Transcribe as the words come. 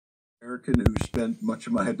American who spent much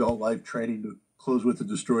of my adult life training to close with and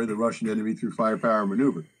destroy the Russian enemy through firepower and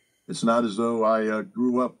maneuver. It's not as though I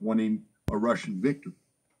grew up wanting a Russian victory.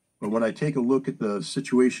 But when I take a look at the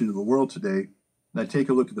situation of the world today, and I take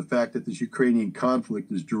a look at the fact that this Ukrainian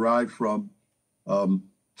conflict is derived from 2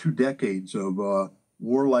 decades of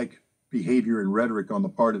warlike behavior and rhetoric on the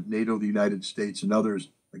part of NATO, the United States, and others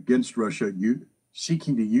against Russia,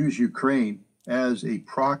 seeking to use Ukraine as a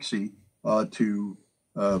proxy to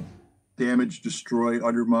damage, destroy,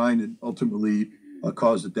 undermine, and ultimately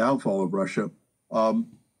cause the downfall of Russia. A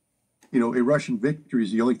Russian victory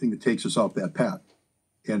is the only thing that takes us off that path.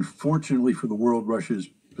 And fortunately for the world, Russia is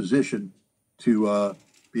positioned to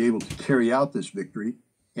be able to carry out this victory.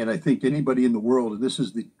 And I think anybody in the world, and this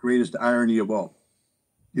is the greatest irony of all,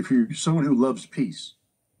 if you're someone who loves peace,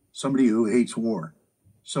 somebody who hates war,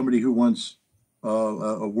 somebody who wants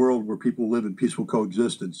a world where people live in peaceful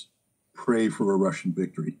coexistence, pray for a Russian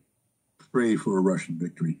victory. Pray for a Russian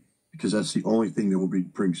victory, because that's the only thing that will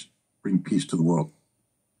bring peace to the world.